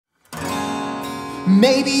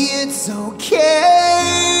Maybe it's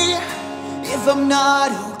okay if I'm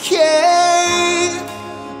not okay,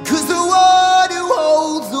 'cause the one who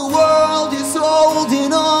holds the world is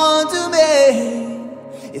holding on to me.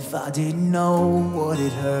 If I didn't know what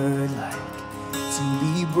it hurt like to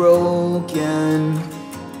be broken,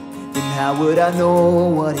 then how would I know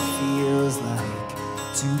what it feels like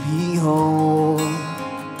to be whole?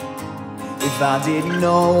 If I didn't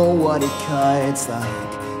know what it cuts like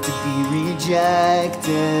to be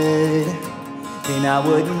rejected, then I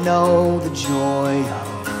wouldn't know the joy of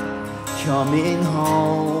coming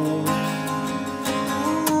home.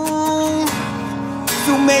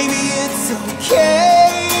 So maybe it's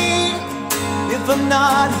okay if I'm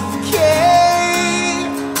not okay,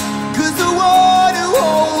 'cause the one who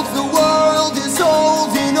holds the world is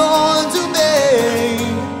holding on to me.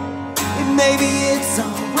 And maybe it's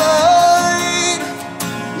alright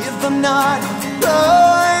if I'm not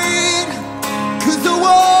alright, 'cause the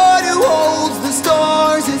one who holds the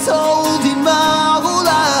stars is holding my whole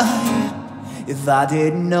life. If I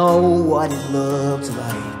didn't know what it looked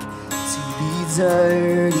like to be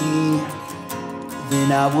dirty, then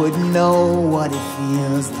I wouldn't know what it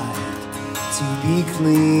feels like to be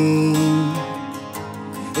clean.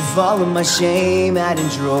 If all of my shame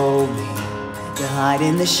hadn't drove me to hide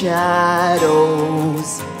in the shadows,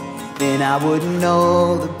 then I wouldn't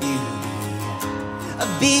know the beauty of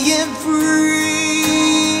being free.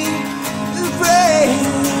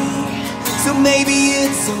 So maybe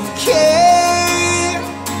it's okay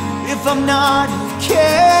if I'm not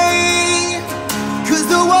okay, 'cause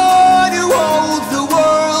the one who holds the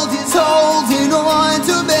world is holding on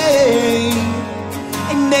to me.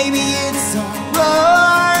 And maybe it's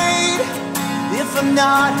alright if I'm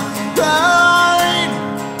not right,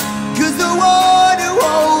 'cause the one who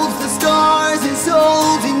holds the stars is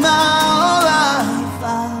holding my life.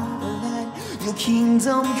 Father, let your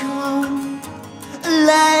kingdom come,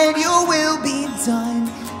 let your will be done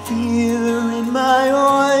here in my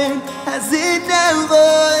heart as it never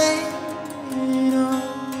is.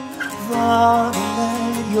 Father,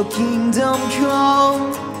 let your kingdom come,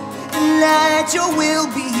 let your will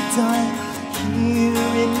be done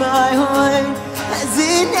here in my heart as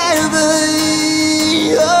it never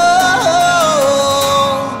is.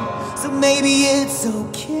 So maybe it's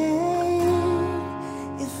okay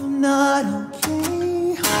if I'm not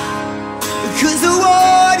okay, 'cause the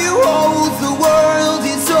one who holds the world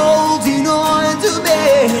is holding on to me.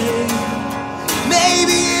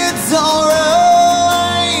 Maybe it's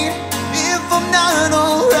alright if I'm not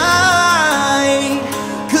alright,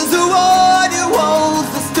 'cause the one who holds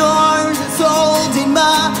the stars is holding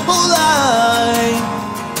my whole life.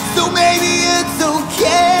 So maybe it's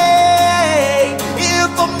okay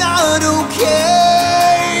if I'm not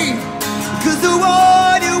okay, 'cause the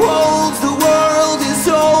one who holds the world is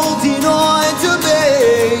holding on to me.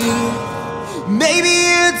 Maybe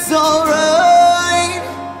it's alright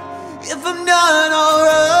if I'm not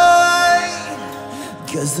alright,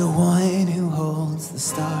 'cause the one who holds the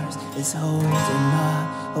stars is holding my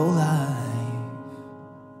whole life.